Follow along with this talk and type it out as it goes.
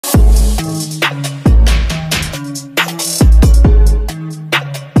Hi,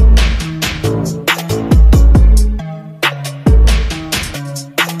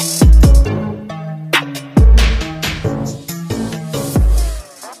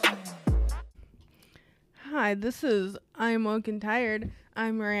 this is I'm Woke and Tired.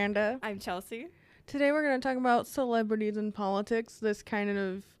 I'm Miranda. I'm Chelsea. Today we're going to talk about celebrities in politics. This kind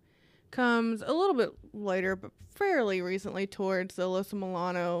of comes a little bit later, but fairly recently towards the Alyssa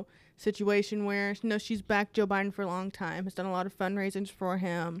Milano situation where, she's backed Joe Biden for a long time, has done a lot of fundraisers for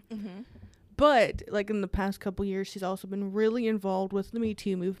him. Mm-hmm. But, in the past couple years, she's also been really involved with the Me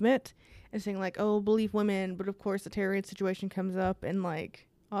Too movement and saying, believe women. But, of course, the Terry Reid situation comes up and,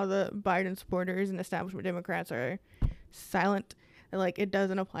 all the Biden supporters and establishment Democrats are silent. It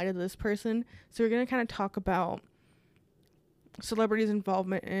doesn't apply to this person. So we're going to kind of talk about celebrities'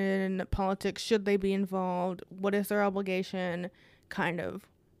 involvement in politics. Should they be involved? What is their obligation?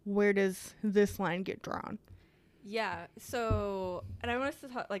 Where does this line get drawn? Yeah. So, and I want us to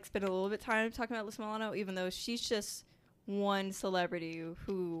spend a little bit of time talking about Alyssa Milano, even though she's just one celebrity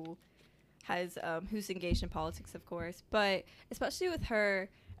who has who's engaged in politics, of course. But especially with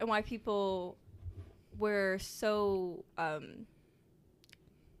her and why people were so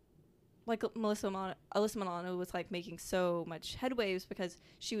Alyssa Milano was making so much headway was because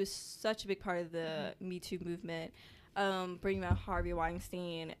she was such a big part of the Me Too movement, bringing out Harvey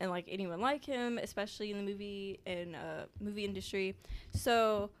Weinstein and anyone like him, especially in the movie industry.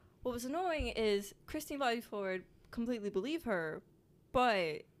 So what was annoying is Christine Blasey Ford completely believed her,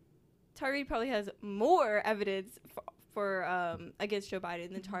 but Tyreek probably has more evidence for against Joe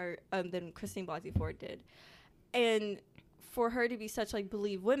Biden than Christine Blasey Ford did, and for her to be such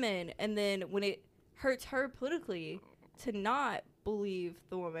believe women, and then when it hurts her politically to not believe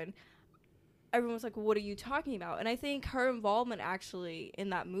the woman, everyone was like, what are you talking about? And I think her involvement actually in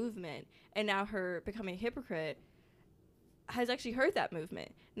that movement and now her becoming a hypocrite has actually hurt that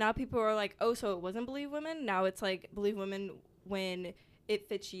movement. Now people are like, oh, so it wasn't believe women? Now it's believe women when it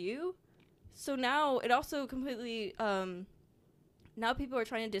fits you. So now it also completely now people are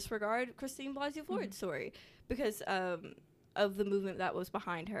trying to disregard Christine Blasey Ford's story because of the movement that was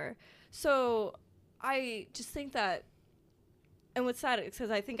behind her. So I just think that, and what's sad is because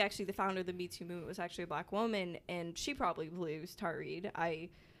I think actually the founder of the Me Too movement was actually a black woman, and she probably believes Tara Reid. I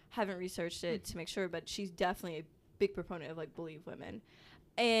haven't researched it to make sure, but she's definitely a big proponent of believe women,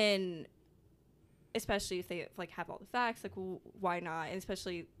 and especially if they have all the facts, why not? And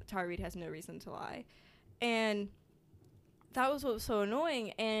especially Tara Reid has no reason to lie, and that was what was so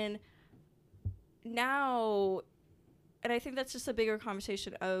annoying. And now, and I think that's just a bigger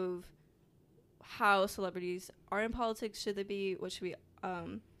conversation of how celebrities are in politics. Should they be? What should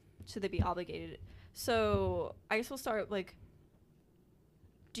they be obligated? So I guess we'll start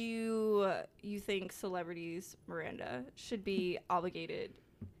do you think celebrities, Miranda, should be obligated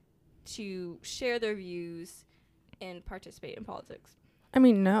to share their views and participate in politics? I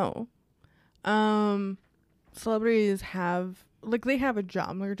mean, no. Celebrities have they have a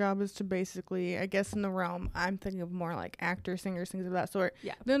job. Their job is to basically, I guess in the realm, I'm thinking of more actors, singers, things of that sort.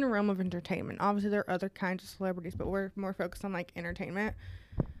 Yeah. They're in the realm of entertainment. Obviously, there are other kinds of celebrities, but we're more focused on entertainment.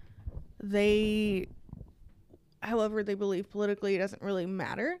 However, they believe politically, it doesn't really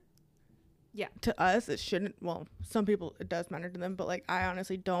matter. Yeah. To us, it shouldn't. Well, some people, it does matter to them, but I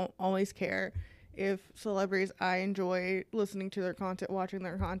honestly don't always care if celebrities I enjoy listening to their content, watching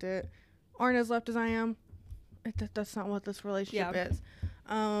their content, aren't as left as I am. That's not what this relationship is.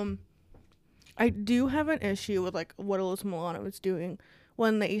 I do have an issue with what Alyssa Milano is doing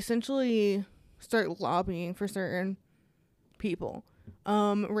when they essentially start lobbying for certain people,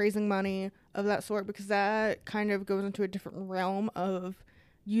 raising money of that sort, because that kind of goes into a different realm of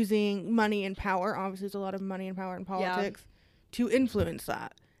using money and power. Obviously, there's a lot of money and power in politics to influence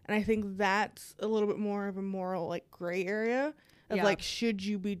that. And I think that's a little bit more of a moral gray area of should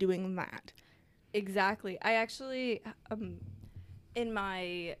you be doing that? Exactly. I actually, in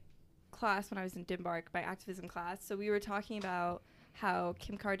my class when I was in Denmark, my activism class, so we were talking about how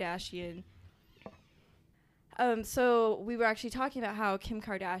Kim Kardashian,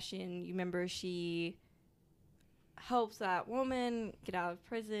 you remember she helped that woman get out of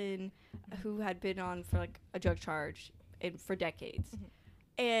prison who had been on for a drug charge for decades. Mm-hmm.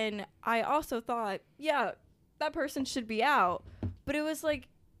 And I also thought, yeah, that person should be out. But it was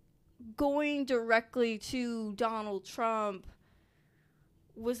going directly to Donald Trump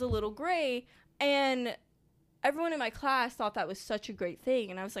was a little gray, and everyone in my class thought that was such a great thing,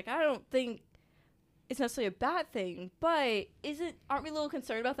 and I was like, I don't think it's necessarily a bad thing, but aren't we a little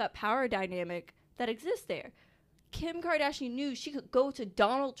concerned about that power dynamic that exists there? Kim Kardashian knew she could go to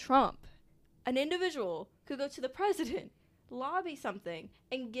Donald Trump an individual could go to the president, lobby something,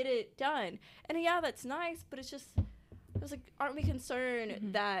 and get it done. And yeah, that's nice, but it's like, aren't we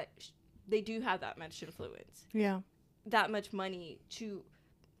concerned that they do have that much influence? Yeah. That much money to,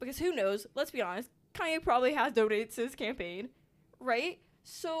 because who knows, let's be honest, Kanye probably has donated to his campaign, right?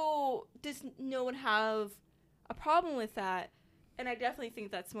 So does no one have a problem with that? And I definitely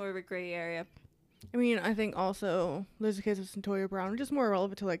think that's more of a gray area. I mean, I think also there's a case of Santoya Brown, just more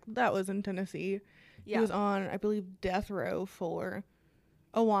relevant to, like, that was in Tennessee. Yeah. He was on, I believe, death row for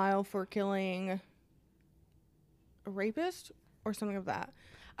a while for killing a rapist or something of that.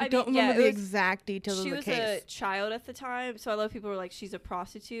 I don't remember the exact details of the case. She was a child at the time, so a lot of people were like, she's a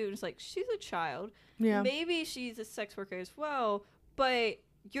prostitute. And it's like, she's a child. Yeah. Maybe she's a sex worker as well, but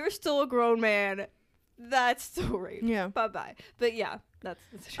you're still a grown man. That's still rape. Yeah. Bye-bye. But yeah, that's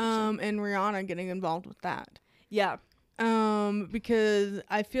the situation. And Rihanna getting involved with that. Yeah. Because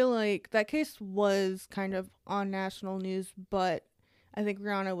I feel like that case was kind of on national news, but I think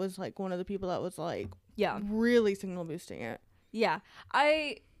Rihanna was, like, one of the people that was, like, really signal boosting it. Yeah.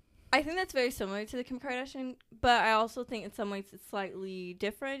 I think that's very similar to the Kim Kardashian, but I also think in some ways it's slightly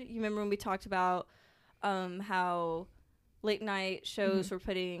different. You remember when we talked about how late night shows were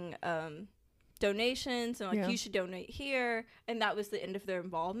putting donations and, like, you should donate here, and that was the end of their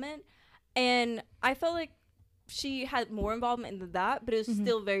involvement. And I felt like she had more involvement than that, but it was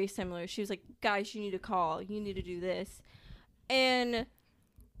still very similar. She was like, guys, you need to call. You need to do this. And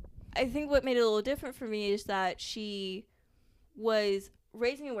I think what made it a little different for me is that she was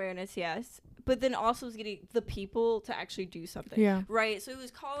raising awareness, yes, but then also was getting the people to actually do something. Yeah. Right? So it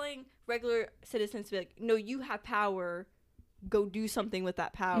was calling regular citizens to be like, no, you have power. Go do something with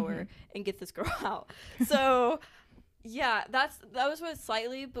that power and get this girl out. So yeah, that was what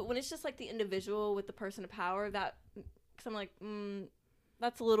slightly, but when it's just like the individual with the person of power, that, because I'm like,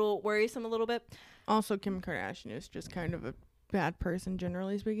 that's a little worrisome a little bit. Also, Kim Kardashian is just kind of a bad person,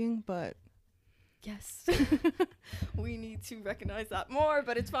 generally speaking, but yes, we need to recognize that more,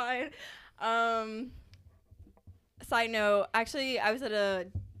 but it's fine. Side note, actually, I was at a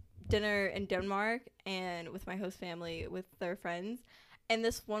dinner in Denmark and with my host family with their friends, and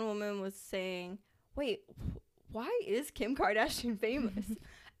this one woman was saying, wait, why is Kim Kardashian famous?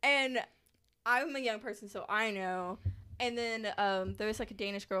 And I'm a young person, so I know. And then there was like a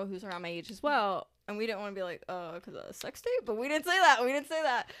Danish girl who's around my age as well, and we didn't want to be like, because of a sex tape, but we didn't say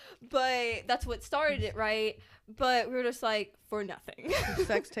that. But that's what started it, right? But we were just like, for nothing.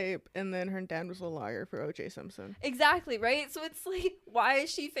 Sex tape, and then her dad was a lawyer for O.J. Simpson. Exactly, right? So it's like, why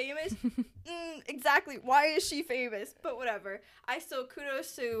is she famous? Exactly, why is she famous? But whatever. I still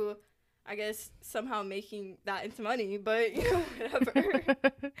kudos to, I guess, somehow making that into money, but, you know, whatever.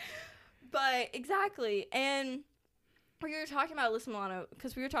 But exactly. And we were talking about Alyssa Milano,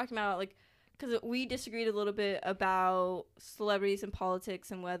 because we were talking about, like, because we disagreed a little bit about celebrities in politics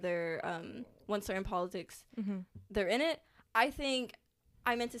and whether once they're in politics, they're in it. I think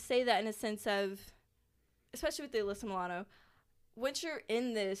I meant to say that in a sense of, especially with the Alyssa Milano, once you're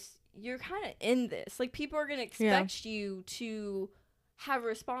in this, you're kind of in this. Like, people are going to expect you to have a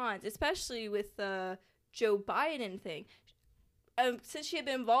response, especially with the Joe Biden thing. Since she had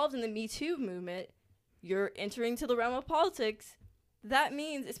been involved in the Me Too movement, you're entering to the realm of politics. That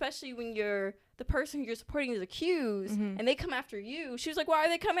means, especially when you're the person you're supporting is accused and they come after you. She was like, why are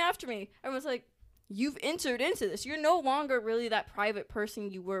they coming after me? Everyone's like, you've entered into this. You're no longer really that private person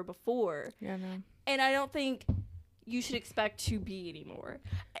you were before. Yeah, no. And I don't think you should expect to be anymore.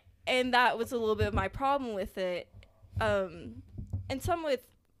 And that was a little bit of my problem with it. And some with,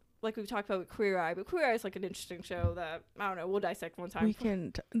 like we've talked about with Queer Eye, but Queer Eye is like an interesting show that, I don't know, we'll dissect one time.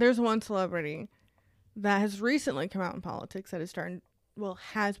 There's one celebrity that has recently come out in politics that is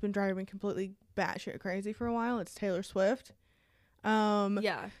has been driving completely batshit crazy for a while. It's Taylor Swift.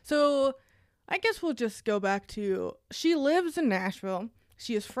 So I guess we'll just go back to, she lives in Nashville.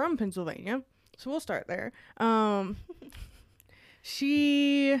 She is from Pennsylvania. So we'll start there.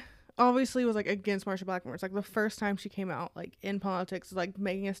 She obviously was like against Marsha Blackburn. It's like the first time she came out like in politics, like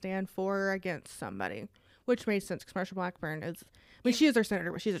making a stand for or against somebody, which made sense because Marsha Blackburn is, I mean, she is our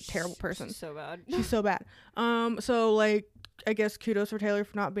senator, but she's a terrible person. She's so bad. She's so bad. So like, I guess kudos for Taylor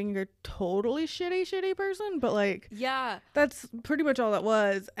for not being a totally shitty person, but like, yeah, that's pretty much all that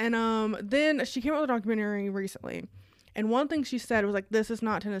was. And then she came out with a documentary recently, and one thing she said was like, "This is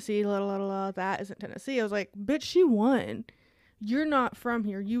not Tennessee, that isn't Tennessee." I was like, "Bitch, she won. You're not from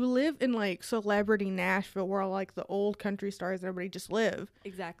here. You live in like celebrity Nashville, where like the old country stars and everybody just live.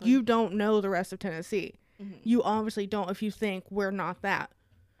 Exactly. You don't know the rest of Tennessee. You obviously don't if you think we're not that."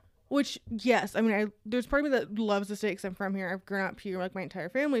 Which, yes, I mean, there's part of me that loves the state because I'm from here. I've grown up here, like my entire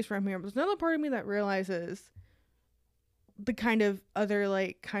family's from here. But there's another part of me that realizes the kind of other,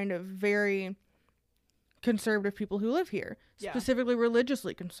 like, kind of very conservative people who live here, specifically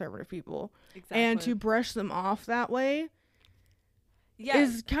religiously conservative people. Exactly. And to brush them off that way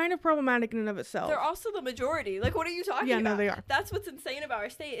is kind of problematic in and of itself. They're also the majority. Like, what are you talking about? Yeah, no, they are. That's what's insane about our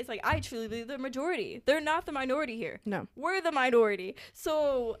state. It's like, I truly believe they're the majority. They're not the minority here. No. We're the minority.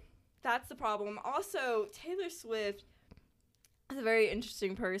 So that's the problem. Also, Taylor Swift is a very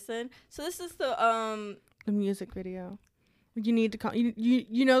interesting person. So this is the music video. You need to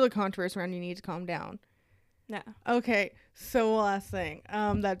you know the controversy around you need to calm down. No. Okay, so last thing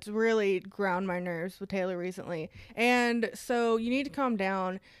that's really ground my nerves with Taylor recently. And so You Need to Calm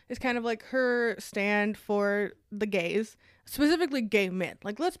Down is kind of like her stand for the gays, specifically gay men.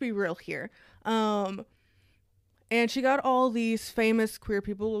 Like, let's be real here. And she got all these famous queer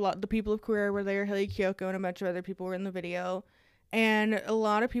people, the people of queer were there, Haley Kiyoko and a bunch of other people were in the video. And a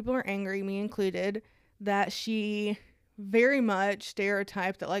lot of people are angry, me included, that she very much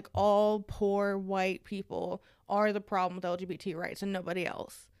stereotyped that like all poor white people are the problem with LGBT rights and nobody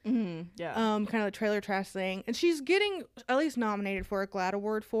else. Mm-hmm. Yeah. Kind of the trailer trash thing. And she's getting at least nominated for a GLAAD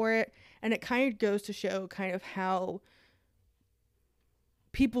award for it. And it kind of goes to show kind of how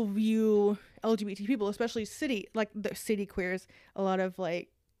people view LGBT people, especially the city queers. A lot of like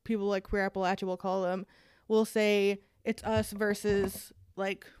people like Queer Appalachia will call them, will say it's us versus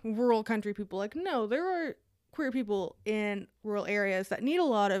like rural country people. Like, no, there are queer people in rural areas that need a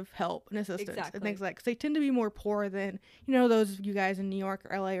lot of help and assistance and things like, because they tend to be more poor than, you know, those of you guys in New York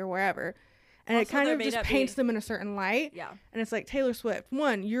or LA or wherever. And also, it kind of just paints them in a certain light. Yeah. And it's like, Taylor Swift,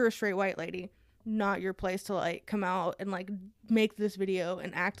 one, you're a straight white lady, not your place to like come out and like make this video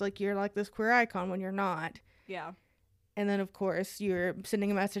and act like you're like this queer icon when you're not. Yeah. And then of course you're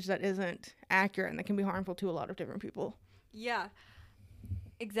sending a message that isn't accurate and that can be harmful to a lot of different people. Yeah.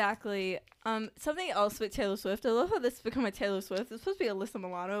 Exactly. Something else with Taylor Swift. I love how this has become a Taylor Swift. It's supposed to be Alyssa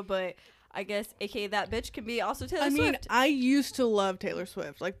Milano, but I guess aka that bitch can be also Taylor Swift. I mean, I used to love Taylor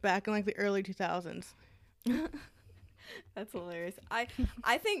Swift, like back in like the early 2000s. That's hilarious. I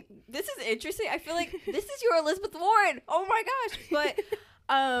think this is interesting. I feel like this is your Elizabeth Warren. Oh my gosh.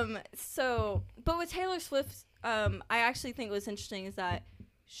 But with Taylor Swift, I actually think what's interesting is that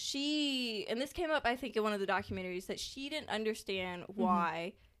she, and this came up, I think, in one of the documentaries, that she didn't understand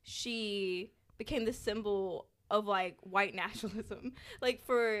why she became the symbol of, like, white nationalism, like,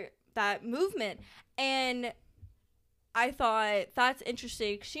 for that movement. And I thought that's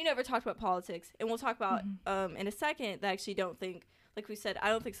interesting. She never talked about politics, and we'll talk about in a second that I actually don't think, like we said, I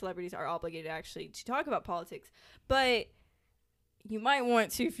don't think celebrities are obligated actually to talk about politics, but you might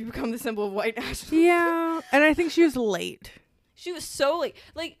want to if you become the symbol of white nationalism. Yeah, and I think she was late. She was so late.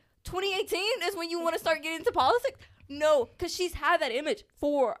 Like, 2018 is when you want to start getting into politics? No, because she's had that image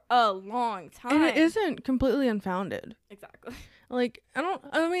for a long time. And it isn't completely unfounded. Exactly. Like,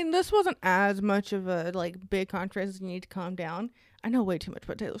 I mean, this wasn't as much of a, like, big contrast as You Need to Calm Down. I know way too much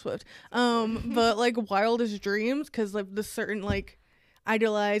about Taylor Swift. But, like, Wildest Dreams, because, like, the certain, like,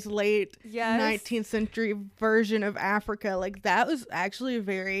 idealized late 19th century version of Africa, like, that was actually a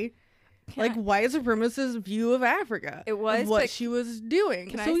very... like white supremacist view of Africa. It was what she was doing.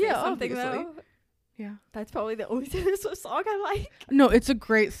 Can I say something though? Yeah, that's probably the only Taylor Swift song I like. No, it's a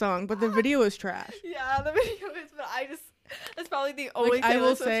great song, but the video is trash. Yeah, the video is. But that's probably the only. Like,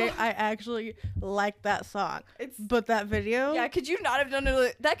 Taylor Swift song. I actually like that song. But that video. Yeah, could you not have done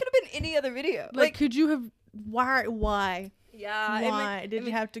it? That could have been any other video. Like could you have? Why? Yeah. Why did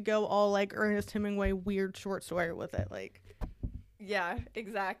you have to go all like Ernest Hemingway weird short story with it? Like. Yeah,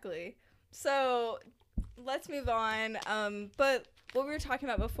 exactly. So let's move on. But what we were talking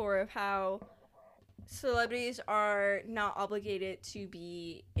about before of how celebrities are not obligated to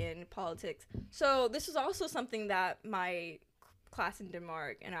be in politics. So this was also something that my class in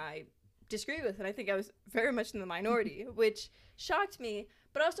Denmark and I disagree with, and I think I was very much in the minority, which shocked me,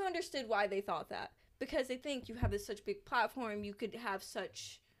 but I also understood why they thought that. Because they think you have this such big platform, you could have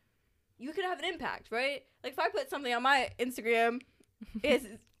an impact, right? Like if I put something on my Instagram, it's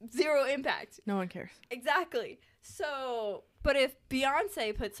zero impact. No one cares. Exactly. So, but if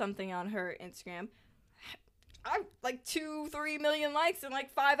Beyonce put something on her Instagram, I'm like 2-3 million likes in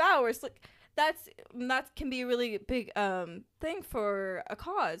like 5 hours. Like that can be a really big thing for a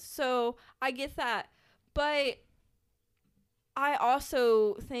cause. So I get that, but I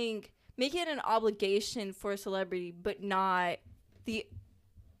also think making it an obligation for a celebrity, but not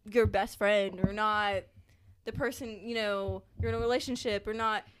your best friend or not the person, you know, you're in a relationship or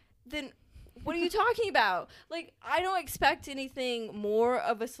not, then what are you talking about? Like, I don't expect anything more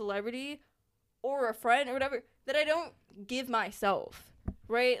of a celebrity or a friend or whatever that I don't give myself.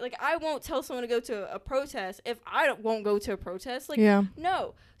 Right? Like, I won't tell someone to go to a protest if won't go to a protest. Like,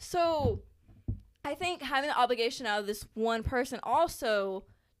 no. So, I think having the obligation out of this one person also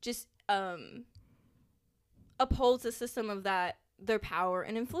just upholds the system of their power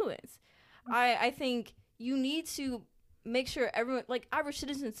and influence. I think you need to make sure everyone, like, average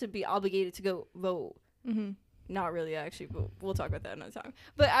citizens should be obligated to go vote. Mm-hmm. Not really, actually, but we'll talk about that another time.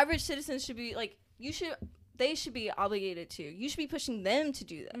 But average citizens should be, like, they should be obligated to. You should be pushing them to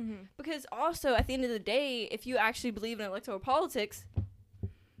do that. Mm-hmm. Because also, at the end of the day, if you actually believe in electoral politics,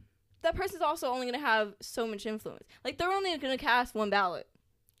 that person's also only going to have so much influence. Like, they're only going to cast one ballot.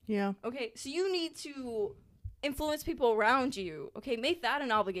 Yeah. Okay, so you need to influence people around you. Okay, make that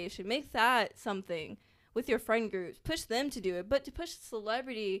an obligation. Make that something with your friend groups. Push them to do it. But to push a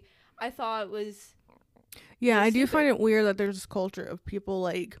celebrity, I thought was... Yeah, I do find it weird that there's this culture of people,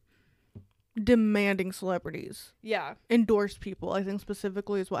 like, demanding celebrities endorse people. I think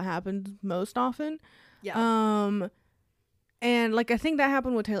specifically is what happens most often. And like, I think that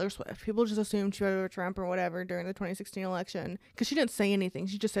happened with Taylor Swift. People just assumed she voted for Trump or whatever during the 2016 election because she didn't say anything.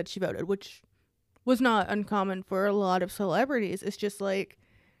 She just said she voted, which was not uncommon for a lot of celebrities. It's just like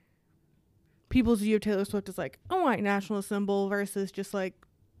people's view of Taylor Swift is like a white nationalist symbol versus just like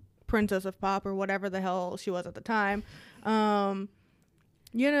princess of pop or whatever the hell she was at the time.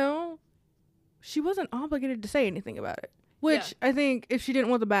 You know, she wasn't obligated to say anything about it, which I think if she didn't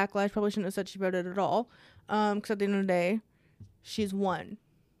want the backlash, probably shouldn't have said she voted at all. Because at the end of the day, she's one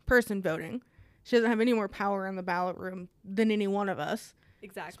person voting. She doesn't have any more power in the ballot room than any one of us.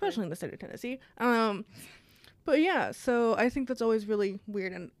 Exactly. Especially in the state of Tennessee. But yeah, so I think that's always really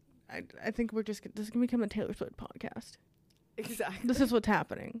weird. And I think this is going to become a Taylor Swift podcast. Exactly. This is what's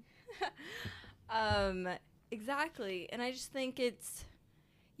happening. Exactly. And I just think it's,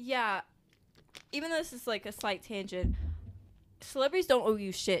 even though this is like a slight tangent, celebrities don't owe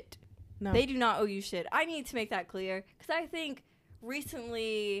you shit. No. They do not owe you shit. I need to make that clear. Because I think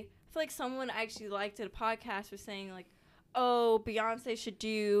recently, I feel like someone I actually liked at a podcast was saying, like, oh, Beyonce should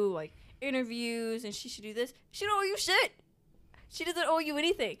do, like, interviews and she should do this. She don't owe you shit. She doesn't owe you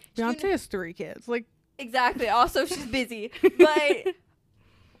anything. Beyonce has 3 kids. Like, exactly. Also, she's busy. But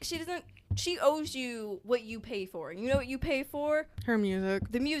she owes you what you pay for. You know what you pay for? Her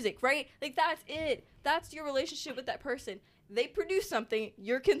music. The music, right? Like, that's it. That's your relationship with that person. They produce something,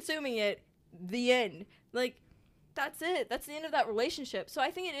 you're consuming it, the end. Like, that's it. That's the end of that relationship. So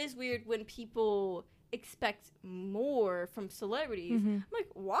I think it is weird when people expect more from celebrities. Mm-hmm. I'm like,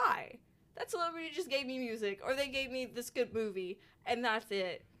 why? That celebrity just gave me music, or they gave me this good movie, and that's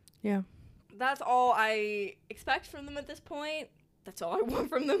it. Yeah. That's all I expect from them at this point. That's all I want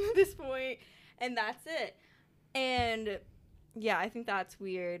from them at this point, and that's it. And yeah, I think that's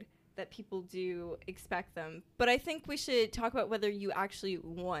weird that people do expect them. But I think we should talk about whether you actually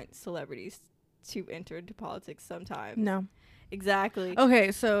want celebrities to enter into politics sometime. No. Exactly.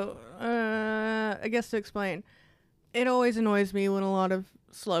 Okay, so I guess to explain, it always annoys me when a lot of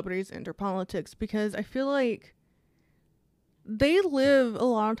celebrities enter politics because I feel like they live a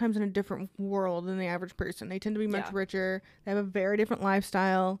lot of times in a different world than the average person. They tend to be much richer. They have a very different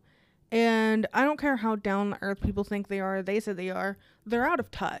lifestyle. And I don't care how down the earth people think they are, they say they are, they're out of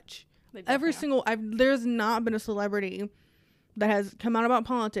touch. There's not been a celebrity that has come out about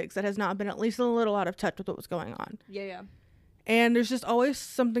politics that has not been at least a little out of touch with what was going on. Yeah. And there's just always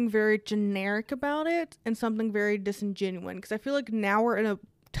something very generic about it and something very disingenuous. Because I feel like now we're in a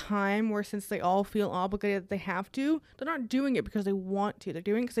time where since they all feel obligated that they have to, they're not doing it because they want to. They're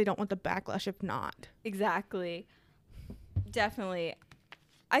doing it because they don't want the backlash if not. Exactly. Definitely.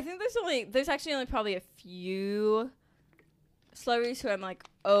 I think there's actually only probably a few celebrities who I'm like,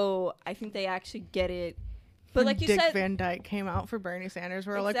 oh, I think they actually get it. But like you Dick said, Van Dyke came out for Bernie Sanders.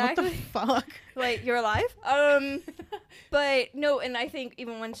 We're exactly. like, what the fuck? Like, you're alive? But no, and I think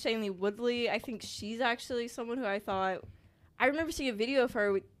even when Shailene Woodley, I think she's actually someone who I remember seeing a video of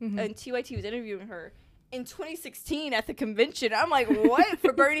her and TYT was interviewing her in 2016 at the convention. I'm like, what?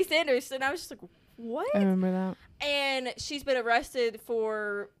 For Bernie Sanders? And I was just like, what? I remember that. And she's been arrested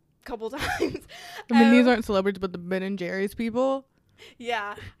for a couple times. I mean, these aren't celebrities, but the Ben and Jerry's people.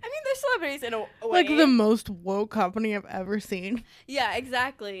 Yeah. I mean, they're celebrities in a way. Like the most woke company I've ever seen. Yeah,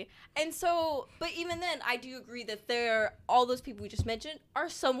 exactly. And so, but even then, I do agree that all those people we just mentioned are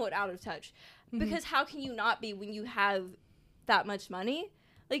somewhat out of touch. Mm-hmm. Because how can you not be when you have that much money?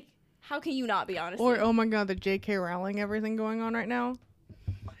 Like, how can you not be, honestly? Or, oh my God, the J.K. Rowling everything going on right now.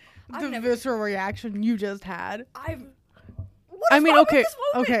 The visceral reaction you just had. What I is mean, wrong with okay, this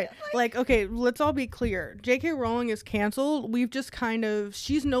woman? okay, like, okay, let's all be clear. J.K. Rowling is canceled. We've just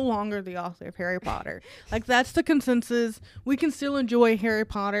she's no longer the author of Harry Potter. Like, that's the consensus. We can still enjoy Harry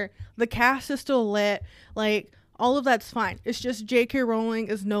Potter. The cast is still lit. Like, all of that's fine. It's just J.K. Rowling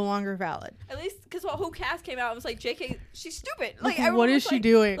is no longer valid. At least because the whole cast came out and was like, JK, she's stupid. Like, everyone what was is she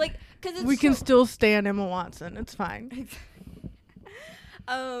doing? Like, because We can still stand Emma Watson. It's fine.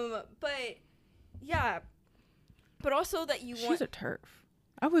 But yeah, but also that you want. She's a turf.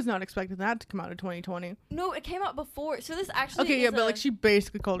 I was not expecting that to come out in 2020. No, it came out before. So this actually. Okay, yeah, but like she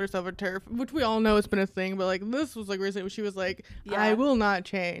basically called herself a turf, which we all know has been a thing. But like this was like recently, she was like, "I will not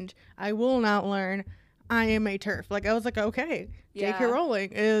change. I will not learn. I am a turf." Like I was like, okay, Yeah. J.K.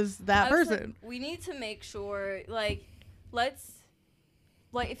 Rowling is that person. Like, we need to make sure, like,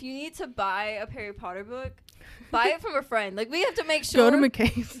 if you need to buy a Harry Potter book, buy it from a friend. Like we have to make sure. Go to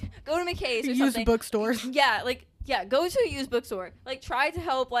McKay's. Go to McKay's or Use something. bookstores. Yeah, go to a used bookstore. Like try to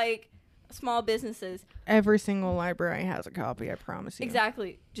help like small businesses. Every single library has a copy, I promise you.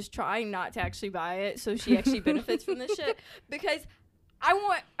 Exactly. Just try not to actually buy it so she actually benefits from this shit. Because I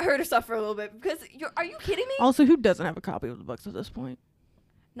want her to suffer a little bit. Because are you kidding me? Also, who doesn't have a copy of the books at this point?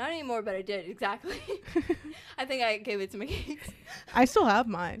 Not anymore, but I did. Exactly. I think I gave it to McKay's. I still have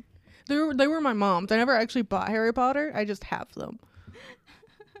mine. They were my mom's. I never actually bought Harry Potter. I just have them.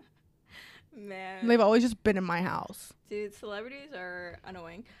 Man. They've always just been in my house. Dude, celebrities are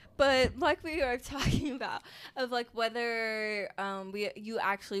annoying. But like we are talking about, of like whether you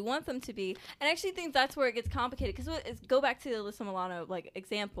actually want them to be. And I actually think that's where it gets complicated. Because go back to the Alyssa Milano like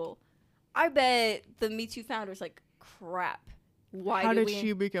example. I bet the Me Too founders like, crap. How did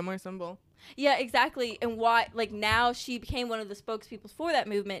she become our symbol? Yeah, exactly. And why, like, now she became one of the spokespeople for that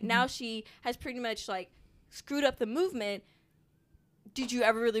movement. Mm-hmm. Now she has pretty much, like, screwed up the movement. Did you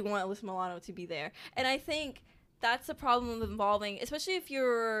ever really want Alyssa Milano to be there? And I think that's the problem of involving, especially if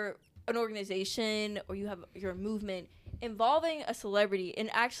you're an organization or you're a movement, involving a celebrity and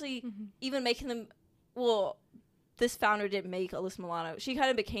actually even making them, well, this founder didn't make Alyssa Milano. She kind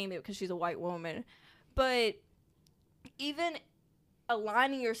of became it because she's a white woman. But even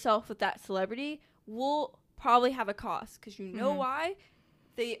aligning yourself with that celebrity will probably have a cost because you know why?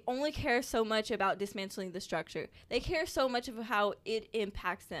 They only care so much about dismantling the structure. They care so much of how it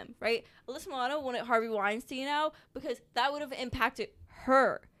impacts them, right? Alyssa Milano wanted Harvey Weinstein out because that would have impacted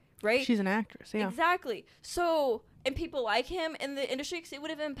her, right? She's an actress, yeah. Exactly. So, and people like him in the industry because it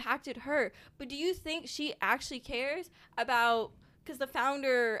would have impacted her. But do you think she actually cares about, because the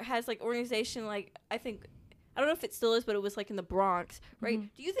founder has like organization, like I don't know if it still is, but it was like in the Bronx, right?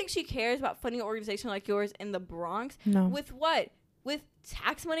 Do you think she cares about funding an organization like yours in the Bronx? No. With what? With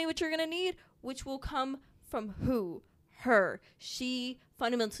tax money, which you're going to need, which will come from who? Her. She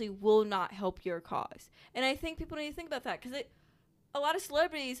fundamentally will not help your cause. And I think people need to think about that because a lot of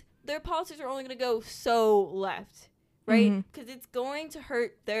celebrities, their policies are only going to go so left, right? Because it's going to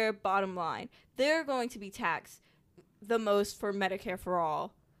hurt their bottom line. They're going to be taxed the most for Medicare for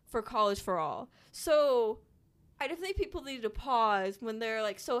all, for college for all. So I definitely think people need to pause when they're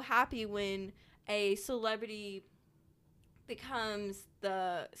like so happy when a celebrity becomes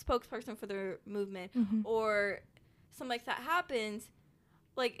the spokesperson for their movement or something like that happens.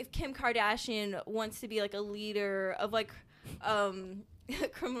 Like if Kim Kardashian wants to be like a leader of like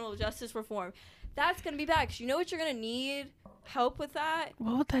criminal justice reform, that's going to be bad because you know what you're going to need help with that.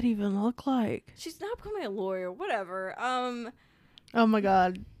 What would that even look like? She's not becoming a lawyer, whatever. Oh my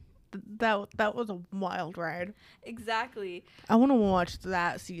god. That was a wild ride. Exactly. I want to watch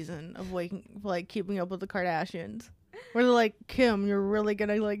that season of Keeping Up with the Kardashians. Where they're like, Kim, you're really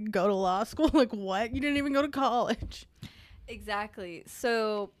gonna like go to law school? Like what? You didn't even go to college. Exactly.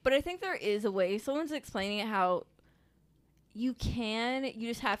 So, but I think there is a way. Someone's explaining it how you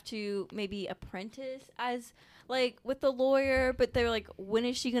just have to maybe apprentice as like with the lawyer, but they're like, when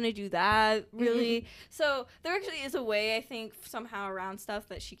is she gonna do that really? So there actually is a way, I think, somehow around stuff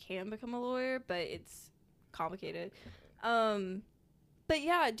that she can become a lawyer, but it's complicated. But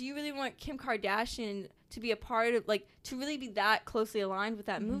yeah, do you really want Kim Kardashian to be a part of, like, to really be that closely aligned with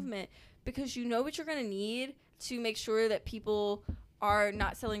that movement? Because you know what you're gonna need to make sure that people are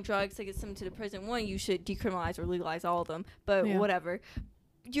not selling drugs to get them to the prison. One, you should decriminalize or legalize all of them, but whatever.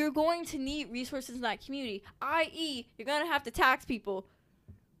 You're going to need resources in that community, i.e. you're going to have to tax people,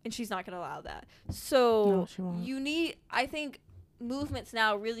 and she's not going to allow that. So no, she won't. I think movements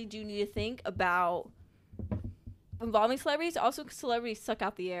now really do need to think about involving celebrities. Also, celebrities suck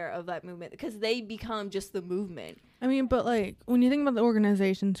out the air of that movement because they become just the movement. I mean, but like when you think about the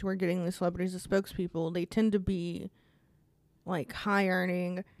organizations who are getting the celebrities as spokespeople, they tend to be like high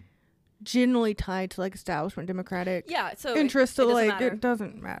earning, generally tied to like establishment Democratic Yeah, so interests. So it doesn't like matter. it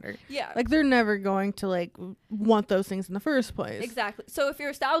doesn't matter. Yeah. Like they're never going to like want those things in the first place. Exactly. So if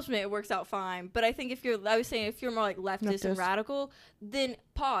you're establishment, it works out fine. But I think if you're more like leftist and Leftist. radical, then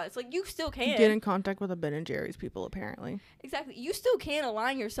pause. Like you still can. Get in contact with the Ben and Jerry's people, apparently. Exactly. You still can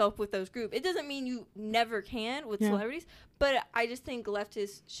align yourself with those groups. It doesn't mean you never can with Yeah. celebrities. But I just think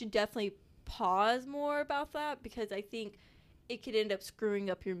leftists should definitely pause more about that, because I think it could end up screwing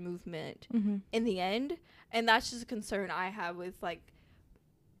up your movement Mm-hmm. in the end. And that's just a concern I have with like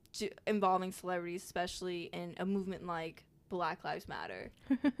involving celebrities, especially in a movement like Black Lives Matter.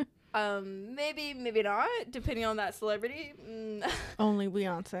 Maybe not, depending on that celebrity. Only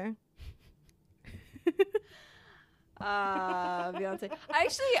Beyonce. Beyonce.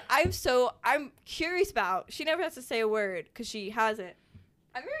 I'm curious about. She never has to say a word because she hasn't.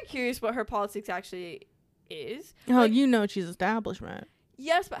 I'm very curious what her politics actually is. Oh, Like, you know she's establishment.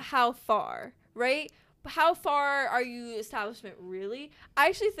 yes, but how far, right? How far are you establishment really? I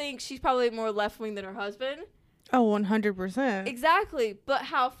actually think she's probably more left wing than her husband. Oh, 100%. Exactly, but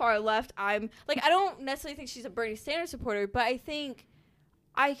how far left? I don't necessarily think she's a Bernie Sanders supporter, but I think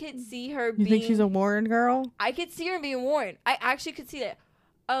I could see her You being. think she's a Warren girl? I could see her being Warren. I actually could see that.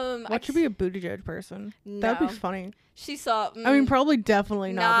 What should be a Buttigieg person? No. That'd be funny. She saw. I mean, probably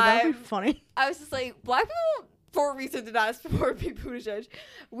definitely not, but that'd be Nah. funny. I was just like, black people for a reason did not support Pete Buttigieg.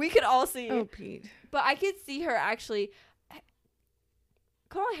 We could all see, Oh, Pete. but I could see her actually.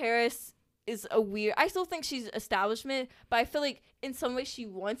 Kamala Harris is a weird. I still think she's establishment, but I feel like in some ways she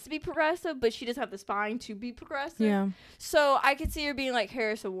wants to be progressive, but she doesn't have the spine to be progressive. Yeah. So I could see her being like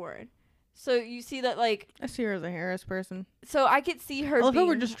Harris or Warren. So you see that, like, I see her as a Harris person. so I could see her. I love how being,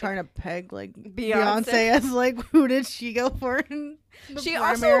 we're just trying to peg, like, Beyonce. Beyonce as, like, who did she go for in the She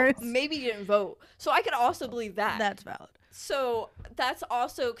primaries? also maybe didn't vote, so I could also believe that. That's valid. So that's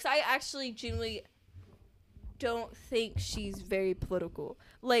also because I actually genuinely don't think she's very political.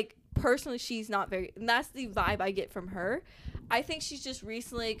 Like, personally, she's not very, and that's the vibe I get from her. I think she's just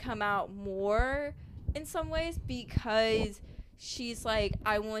recently come out more in some ways because she's like,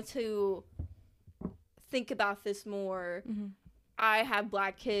 I want to think about this more. Mm-hmm. I have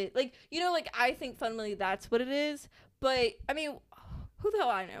black kids. Like, like, I think fundamentally that's what it is. But, I mean, who the hell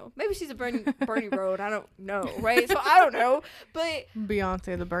I know? Maybe she's a Bernie Road. I don't know, right? So, I don't know. But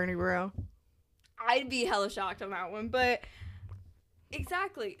Beyonce, the Bernie bro. I'd be hella shocked on that one. But,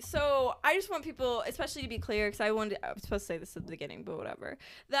 exactly. So, I just want people, especially to be clear, because I was supposed to say this at the beginning, but whatever,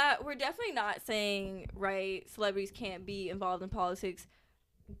 that we're definitely not saying, right, celebrities can't be involved in politics.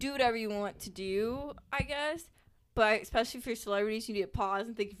 Do whatever you want to do, I guess. But especially for celebrities, you need to pause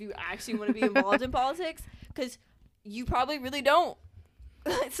and think if you actually want to be involved in politics, because you probably really don't.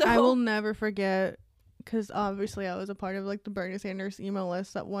 So I will never forget, because obviously I was a part of, like, the Bernie Sanders email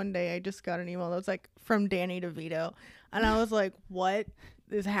list, that one day I just got an email that was, like, from Danny DeVito. And I was like, what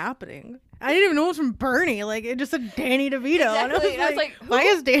is happening? I didn't even know it was from Bernie. Like, it just said Danny DeVito. Exactly. And I was like, who? why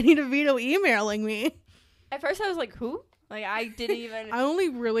is Danny DeVito emailing me? At first I was like, who? Like, I didn't even. I only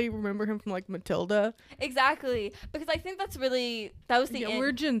really remember him from, like, Matilda. Exactly. Because I think that was the Yeah, end.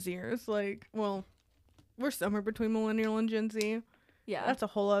 we're Gen Zers. Like, well, we're somewhere between millennial and Gen Z. Yeah. That's a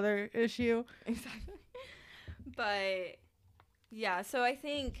whole other issue. Exactly. But, yeah, so I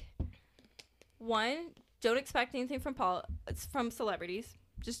think, one, don't expect anything from celebrities.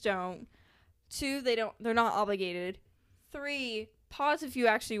 Just don't. Two, they're not obligated. Three, pause if you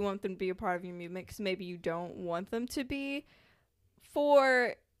actually want them to be a part of your movement, because maybe you don't want them to be.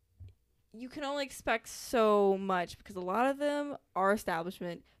 Four, you can only expect so much, because a lot of them are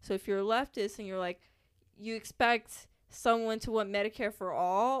establishment. So if you're a leftist and you're like, you expect someone to want Medicare for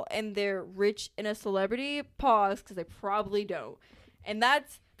all and they're rich and a celebrity, pause, because they probably don't. And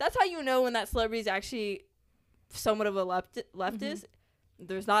that's how you know when that celebrity is actually somewhat of a leftist. Mm-hmm.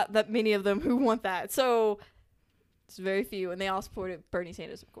 There's not that many of them who want that. So it's very few, and they all supported Bernie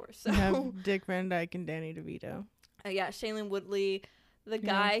Sanders, of course. So We have Dick Van Dyke and Danny DeVito. yeah, Shailene Woodley, the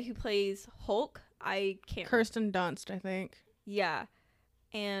guy who plays Hulk. I can't. Kirsten Dunst, I think. Yeah,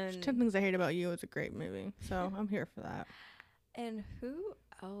 and 10 Things I Hate About You is a great movie, so I'm here for that. and who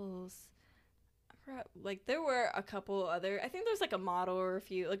else? I forgot, like, there were a couple other. I think there's like a model or a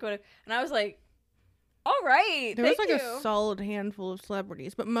few, like, whatever. And I was like, all right, There was thank like you. a solid handful of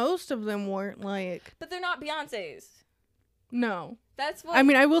celebrities, but most of them weren't like. But they're not Beyonce's. No. That's what I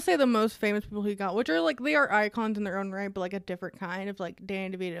mean, I will say the most famous people he got, which are like, they are icons in their own right, but like a different kind of, like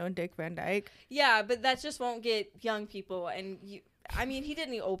Danny DeVito and Dick Van Dyke. Yeah, but that just won't get young people. And I mean, he did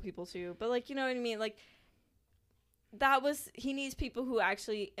need old people too, but, like, you know what I mean? Like, he needs people who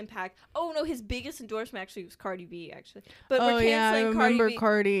actually impact. Oh no, his biggest endorsement actually was Cardi B, actually. But Oh we're yeah, I canceling remember Cardi B.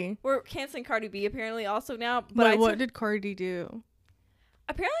 Cardi. We're canceling Cardi B apparently also now. But Wait, what did Cardi do?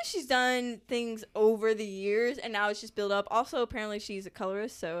 apparently she's done things over the years, and now it's just built up. Also, apparently she's a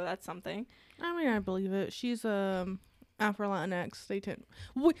colorist, so that's something. I mean, I believe it. She's Afro Latinx. They tend.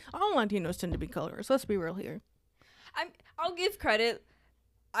 All Latinos tend to be colorists. Let's be real here. I'll give credit.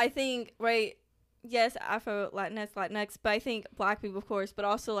 I think, right, yes, Afro Latinx, but I think black people, of course, but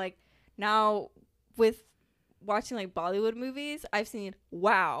also like now with watching like Bollywood movies, I've seen,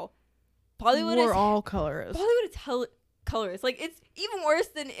 wow, We're all colorists. Bollywood is colorist. Like, it's even worse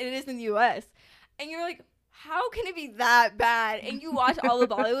than it is in the US. And you're like, how can it be that bad? And you watch all the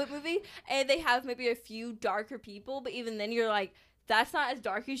Bollywood movie and they have maybe a few darker people, but even then you're like, that's not as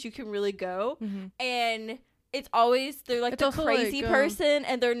dark as you can really go. Mm-hmm. And it's always, they're like It's the crazy like, person,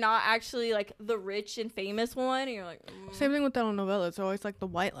 and they're not actually like the rich and famous one. And you're like, Same thing with telenovela. It's always like the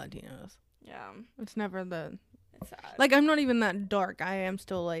white Latinos. yeah, It's never the. it's sad. Like, I'm not even that dark. I am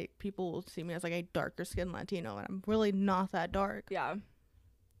still like, people will see me as like a darker skinned Latino, and I'm really not that dark. Yeah.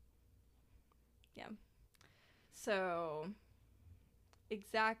 So,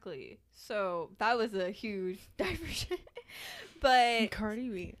 exactly. So that was a huge diversion. But Cardi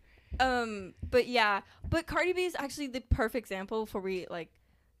B. but yeah, but Cardi B is actually the perfect example for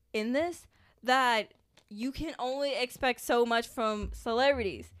in this, that you can only expect so much from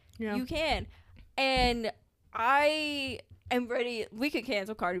celebrities. Yeah. You can. And I am ready. We could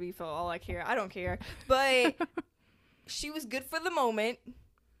cancel Cardi B for all I care. I don't care. But she was good for the moment.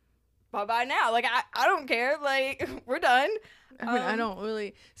 Bye-bye now. Like, I don't care. Like, we're done. I mean, I don't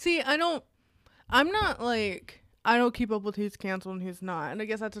really. See, I'm not like. I don't keep up with who's canceled and who's not. And I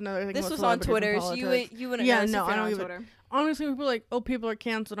guess that's another thing. This with was on Twitter, so you wouldn't know. No, I don't on even. Twitter. Honestly, people are like, oh, people are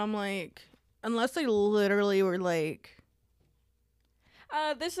canceled. I'm like, unless they literally were like.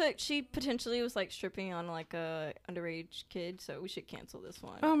 She potentially was like stripping on like a underage kid, so we should cancel this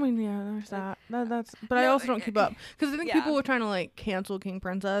one. I mean, yeah, there's that. That's. But I also don't keep up because I think people were trying to like cancel King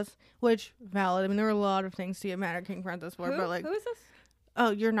Princess, which valid. I mean, there were a lot of things to get mad at King Princess for, but like, who is this?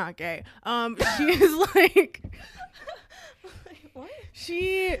 Oh, you're not gay. She is like. What?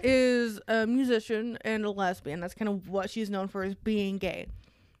 She is a musician and a lesbian. That's kind of what she's known for, is being gay.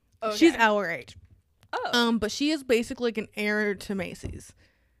 Okay. She's our age. Oh. But she is basically like an heir to Macy's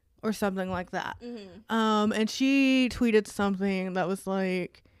or something like that. Mm-hmm. And she tweeted something that was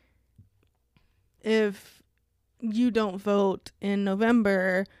like, if you don't vote in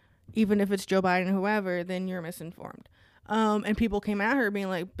November, even if it's Joe Biden or whoever, then you're misinformed. And people came at her being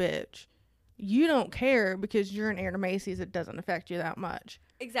like, bitch, you don't care because you're an heir to Macy's. It doesn't affect you that much.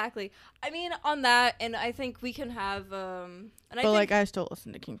 Exactly. I mean, on that, and I think we can have, I still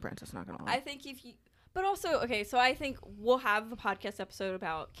listen to King Princess, not gonna lie. I think but also, okay, so I think we'll have a podcast episode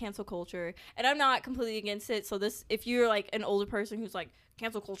about cancel culture, and I'm not completely against it. So if you're like an older person who's like,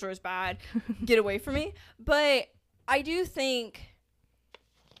 cancel culture is bad, get away from me. But I don't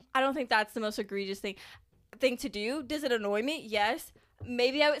think that's the most egregious thing to do. Does it annoy me? Yes.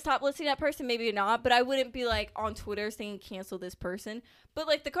 Maybe I would stop listening to that person, maybe not, but I wouldn't be like on Twitter saying cancel this person. But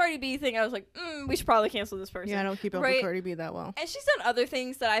like the Cardi B thing, I was like, we should probably cancel this person. Yeah, I don't keep up with Cardi B that well. And she's done other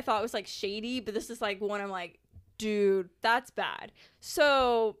things that I thought was like shady, but this is like one I'm like, dude, that's bad.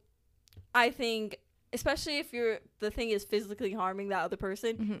 So I think, especially if the thing is physically harming that other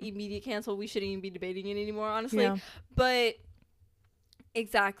person, immediate cancel. We shouldn't even be debating it anymore, honestly. Yeah. But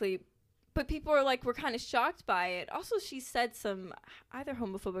exactly. But people are like, we're kind of shocked by it. Also, she said some either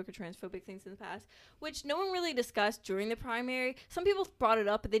homophobic or transphobic things in the past, which no one really discussed during the primary. Some people brought it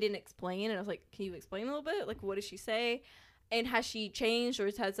up, but they didn't explain. And I was like, can you explain a little bit? Like, what did she say? And has she changed,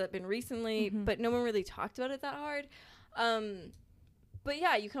 or has that been recently? But no one really talked about it that hard. But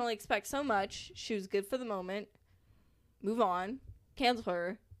yeah, you can only expect so much. She was good for the moment. Move on. Cancel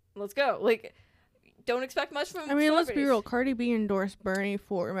her. Let's go. Like, don't expect much from let's be real. Cardi B endorsed Bernie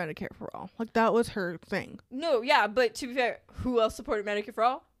for Medicare for All. Like, that was her thing. No, yeah, but to be fair, who else supported Medicare for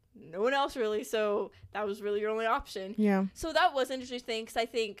All? No one else, really. So that was really your only option. Yeah. So that was interesting, because I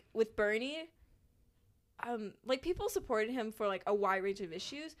think with Bernie, people supported him for, like, a wide range of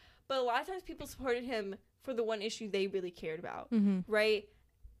issues, but a lot of times people supported him for the one issue they really cared about, right?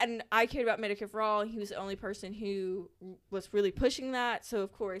 And I cared about Medicare for All, and he was the only person who was really pushing that, so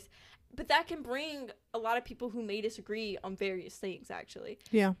of course. But that can bring a lot of people who may disagree on various things, actually.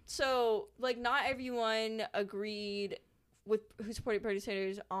 Yeah. So, like, not everyone agreed with who supported Bernie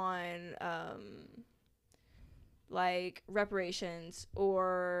Sanders on, like, reparations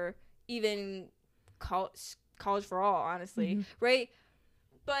or even college for all, honestly, right?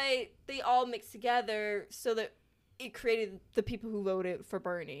 But they all mixed together so that it created the people who voted for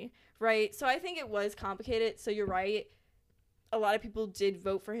Bernie, right? So I think it was complicated. So you're right. A lot of people did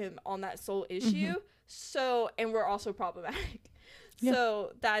vote for him on that sole issue. So, and we're also problematic. Yeah.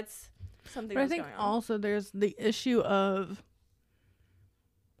 So that's something But I that's think going on. also there's the issue of,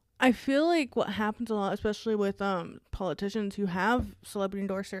 I feel like what happens a lot, especially with politicians who have celebrity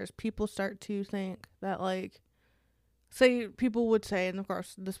endorsers, people start to think that, like, say people would say, and of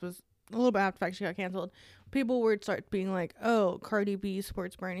course this was a little bit after the fact she got canceled, people would start being like, oh, Cardi B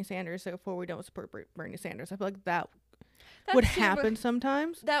supports Bernie Sanders, so therefore we don't support Bernie Sanders. I feel like that would happen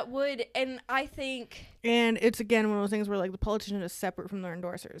sometimes. That would, and I think... And it's, again, one of those things where, like, the politician is separate from their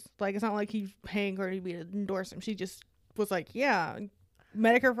endorsers. Like, it's not like he's paying Cardi B to endorse him. She just was like, yeah,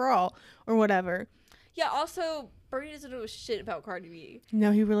 Medicare for all, or whatever. Yeah, also, Bernie doesn't know shit about Cardi B.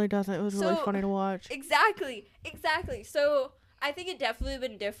 No, he really doesn't. It was really funny to watch. Exactly. So I think it definitely would have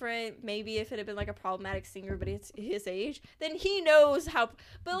been different. Maybe if it had been like a problematic singer, but it's his age, then he knows how.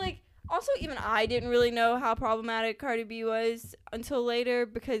 But like, also, even I didn't really know how problematic Cardi B was until later,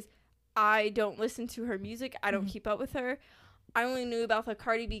 because I don't listen to her music. I don't keep up with her. I only knew about the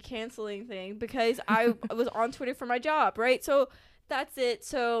Cardi B canceling thing because I was on Twitter for my job, right? So that's it.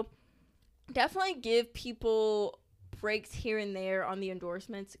 So definitely give people breaks here and there on the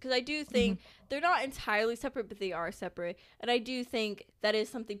endorsements, because I do think they're not entirely separate, but they are separate. And I do think that is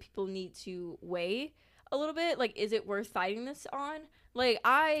something people need to weigh a little bit. Like, is it worth fighting this on? Like,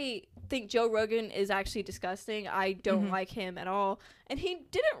 I think Joe Rogan is actually disgusting. I don't like him at all. And he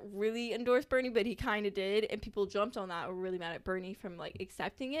didn't really endorse Bernie, but he kind of did. And people jumped on that, were really mad at Bernie from, like,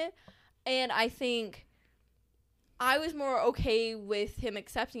 accepting it. And I think I was more okay with him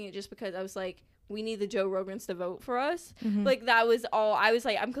accepting it just because I was like, we need the Joe Rogans to vote for us. Like, that was all. I was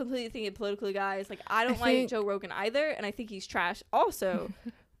like, I'm completely thinking politically, guys. Like, I don't like Joe Rogan either, and I think he's trash also.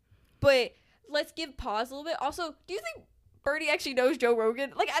 But let's give pause a little bit. Also, do you think Bernie actually knows Joe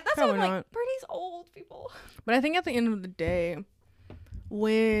Rogan? Like, that's Probably what I'm not. like, Bernie's old, people. But I think at the end of the day,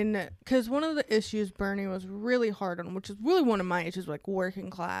 because one of the issues Bernie was really hard on, which is really one of my issues, like working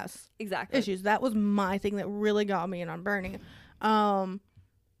class issues, that was my thing that really got me in on Bernie.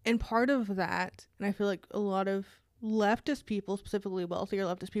 And part of that, and I feel like a lot of leftist people, specifically wealthier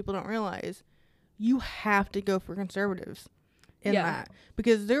leftist people, don't realize, you have to go for conservatives in that.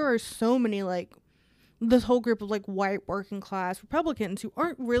 Because there are so many, like, this whole group of, like, white working class Republicans who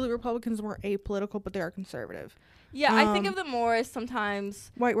aren't really Republicans, more apolitical, but they are conservative. Yeah, I think of them more as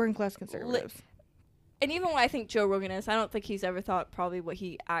sometimes white working class conservatives. And even when I think Joe Rogan is, I don't think he's ever thought probably what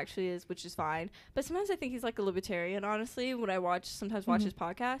he actually is, which is fine. But sometimes I think he's like a libertarian, honestly, when I sometimes watch his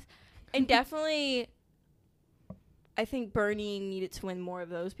podcast. And definitely, I think Bernie needed to win more of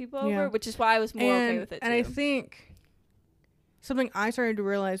those people over, which is why I was more okay with it, too. And I think something I started to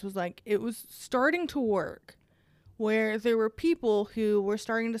realize was, like, it was starting to work, where there were people who were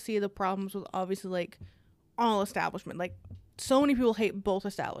starting to see the problems with, obviously, like, all establishment. Like, so many people hate both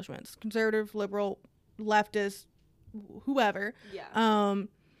establishments, conservative, liberal, leftist, whoever. And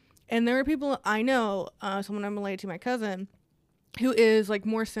there are people I know, someone I'm related to, my cousin, who is, like,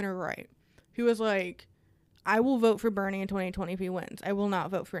 more center right, who is like, I will vote for Bernie in 2020 if he wins. I will not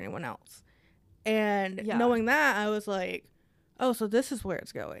vote for anyone else. And knowing that, I was like, oh, so this is where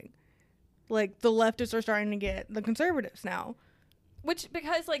it's going. Like, the leftists are starting to get the conservatives now. Which,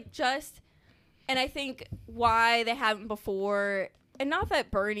 because, like, and I think why they haven't before, and not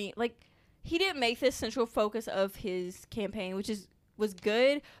that Bernie, like, he didn't make this central focus of his campaign, which was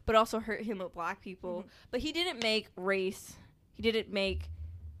good, but also hurt him with black people. But he didn't make race. He didn't make,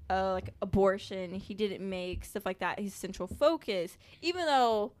 like, abortion. He didn't make stuff like that his central focus. Even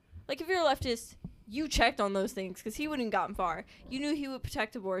though, like, if you're a leftist, you checked on those things, because he wouldn't have gotten far. You knew he would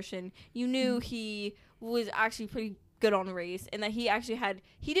protect abortion. You knew he was actually pretty good on race, and that he actually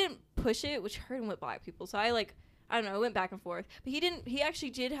he didn't push it, which hurt him with black people. So I don't know, it went back and forth. But he actually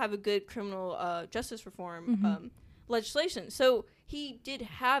did have a good criminal justice reform legislation. So he did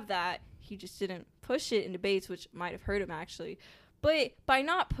have that. He just didn't push it in debates, which might have hurt him, actually. But by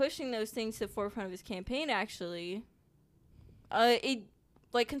not pushing those things to the forefront of his campaign, actually,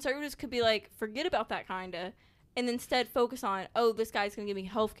 like, conservatives could be like, forget about that, kinda, and instead focus on, oh, this guy's gonna give me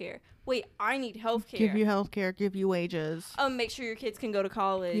health care. Wait, I need health care. Give you health care, give you wages. Make sure your kids can go to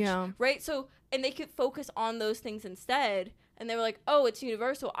college. Yeah. Right? So, and they could focus on those things instead. And they were like, oh, it's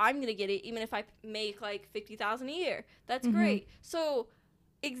universal. I'm going to get it even if I make, like, $50,000 a year. That's great. So,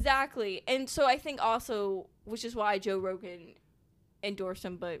 exactly. And so I think also, which is why Joe Rogan endorsed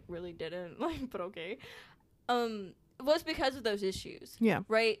him but really didn't, like, but okay, was because of those issues. Yeah.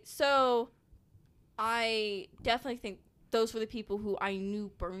 Right? So, I definitely think those were the people who I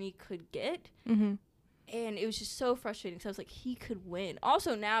knew Bernie could get. And it was just so frustrating. So I was like, he could win.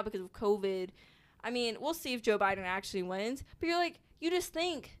 Also now, because of COVID, I mean, we'll see if Joe Biden actually wins. But you're like, you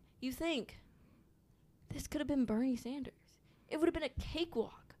think, this could have been Bernie Sanders. It would have been a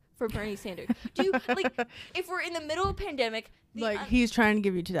cakewalk for Bernie Sanders. Do you, like, if we're in the middle of a pandemic. He's trying to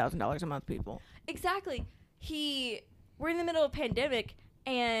give you $2,000 a month, people. Exactly. We're in the middle of a pandemic,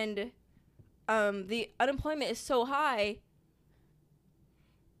 and the unemployment is so high.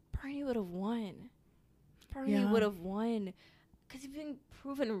 Bernie would have won. Bernie would have won. Because he's been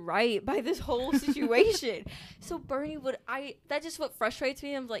proven right by this whole situation. So Bernie that's just what frustrates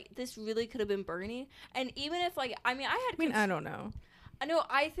me. I'm like, this really could have been Bernie. And even if, like, I don't know.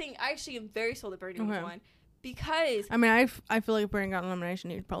 I actually am very sold that Bernie would have won. Because I feel like if Bernie got a nomination,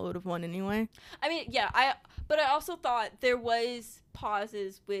 he probably would have won anyway. I mean, yeah, but I also thought there was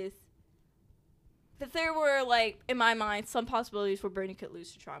pauses with that there were, like, in my mind, some possibilities where Bernie could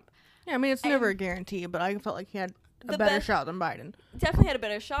lose to Trump. Yeah, I mean, it's never a guarantee, but I felt like he had a better shot than Biden. Definitely had a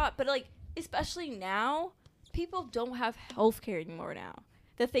better shot, but, like, especially now, people don't have health care anymore now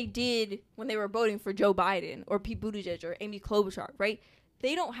that they did when they were voting for Joe Biden or Pete Buttigieg or Amy Klobuchar, right?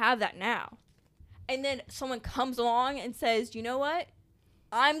 They don't have that now. And then someone comes along and says, you know what?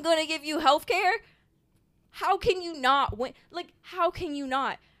 I'm going to give you health care. How can you not win? Like, how can you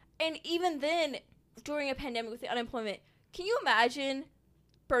not? And even then, during a pandemic with the unemployment, can you imagine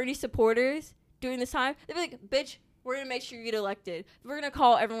Bernie supporters during this time? They'd be like, bitch, we're going to make sure you get elected. We're going to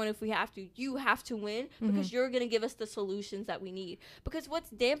call everyone if we have to. You have to win because you're going to give us the solutions that we need. Because what's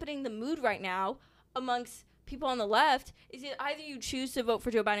dampening the mood right now amongst people on the left is that either you choose to vote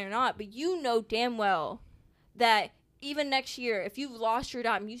for Joe Biden or not, but you know damn well that even next year, if you've lost your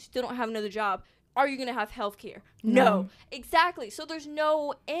job and you still don't have another job, are you going to have health care? No. Exactly. So there's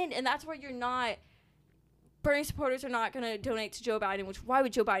no end, and that's where you're not. Bernie supporters are not going to donate to Joe Biden, which why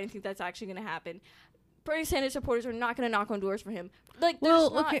would Joe Biden think that's actually going to happen? Bernie Sanders supporters are not going to knock on doors for him. Like, they're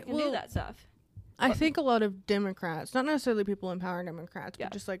just not going to do that stuff. I think a lot of Democrats, not necessarily people in power Democrats,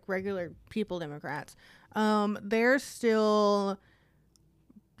 but just like regular people Democrats, they've still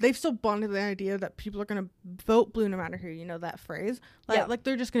bonded to the idea that people are going to vote blue no matter who, you know, that phrase. Like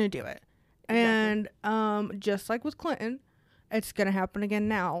they're just going to do it. Exactly. And just like with Clinton, it's going to happen again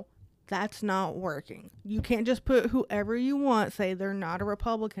now. That's not working. You can't just put whoever you want, say they're not a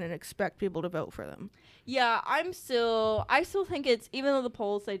Republican, and expect people to vote for them. Yeah, I still think it's, even though the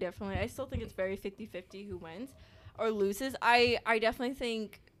polls say differently, I still think it's very 50-50 who wins or loses. I definitely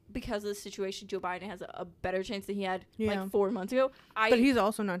think because of the situation, Joe Biden has a better chance than he had like 4 months ago. But he's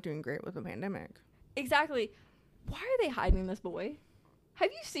also not doing great with the pandemic. Exactly. Why are they hiding this boy? Have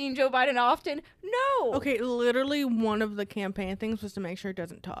you seen Joe Biden often? No. Okay, literally one of the campaign things was to make sure he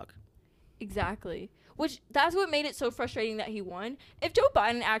doesn't talk. Exactly. Which, that's what made it so frustrating that he won. If Joe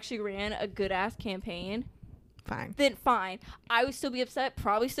Biden actually ran a good-ass campaign, then fine. I would still be upset,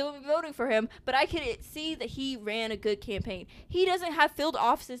 probably still be voting for him, but I could see that he ran a good campaign. He doesn't have field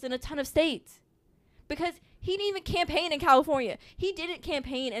offices in a ton of states because he didn't even campaign in California. He didn't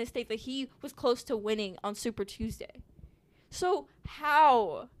campaign in a state that he was close to winning on Super Tuesday. So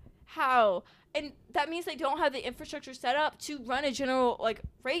how? And that means they don't have the infrastructure set up to run a general, like,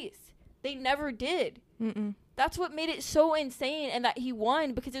 race. They never did. That's what made it so insane, and that he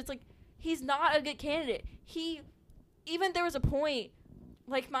won, because it's like, he's not a good candidate. Even there was a point,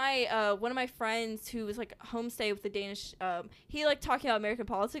 like, my one of my friends who was like homestay with the Danish, he like talking about American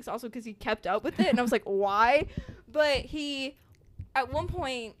politics also because he kept up with it, and I was like, why? But at one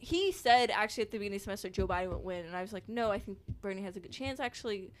point he said actually at the beginning of the semester Joe Biden would win, and I was like, no, I think Bernie has a good chance.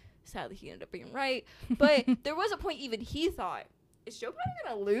 Actually, sadly he ended up being right, but there was a point even he thought, is Joe Biden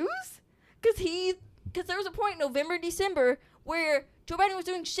gonna lose? Because there was a point in November, December where Joe Biden was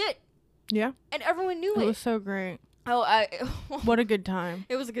doing shit. Yeah. And everyone knew it. It was so great. Oh, what a good time.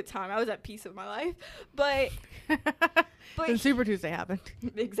 It was a good time. I was at peace with my life. But and Super Tuesday happened.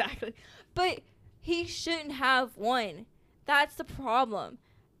 Exactly. But he shouldn't have won. That's the problem.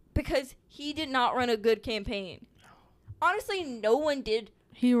 Because he did not run a good campaign. Honestly, no one did.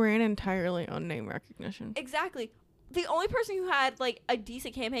 He ran entirely on name recognition. Exactly. The only person who had, like, a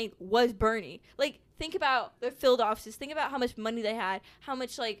decent campaign was Bernie. Like, think about their field offices. Think about how much money they had. How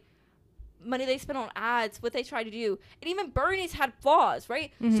much, like, money they spent on ads. What they tried to do. And even Bernie's had flaws,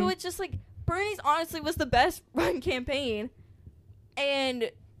 right? Mm-hmm. So it's just, like, Bernie's honestly was the best run campaign.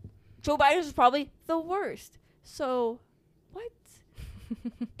 And Joe Biden's was probably the worst. So, what?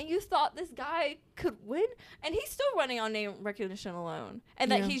 And you thought this guy could win? And he's still running on name recognition alone.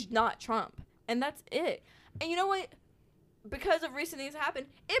 And that he's not Trump. And that's it. And you know what? Because of recent things happen,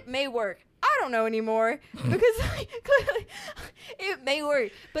 it may work. I I don't know anymore because clearly it may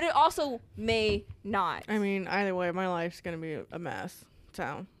work, but it also may not. I mean, either way, my life's gonna be a mess.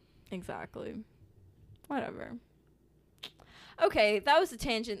 So Exactly. Whatever. Okay, that was the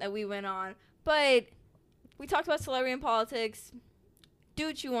tangent that we went on, but we talked about celebrity and politics. Do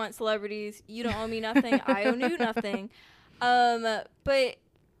what you want, celebrities. You don't owe me nothing. I owe you nothing. But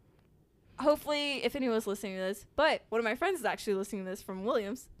hopefully, if anyone's listening to this, but one of my friends is actually listening to this from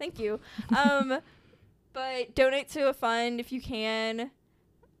Williams. Thank you. But donate to a fund if you can.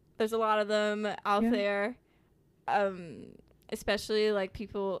 There's a lot of them out there. Especially like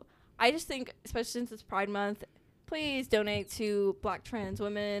people. I just think, especially since it's Pride Month, please donate to Black trans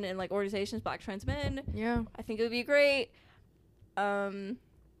women and like organizations, Black trans men. yeah. I think it would be great. So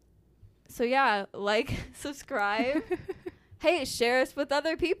yeah, like, subscribe. Hey, share us with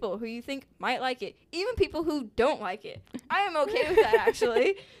other people who you think might like it. Even people who don't like it. I am okay with that,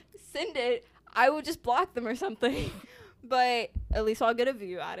 actually. Send it. I will just block them or something. But at least I'll get a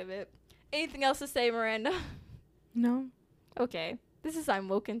view out of it. Anything else to say, Miranda? No. Okay. This is I'm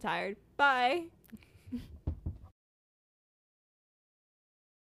Woke and Tired. Bye.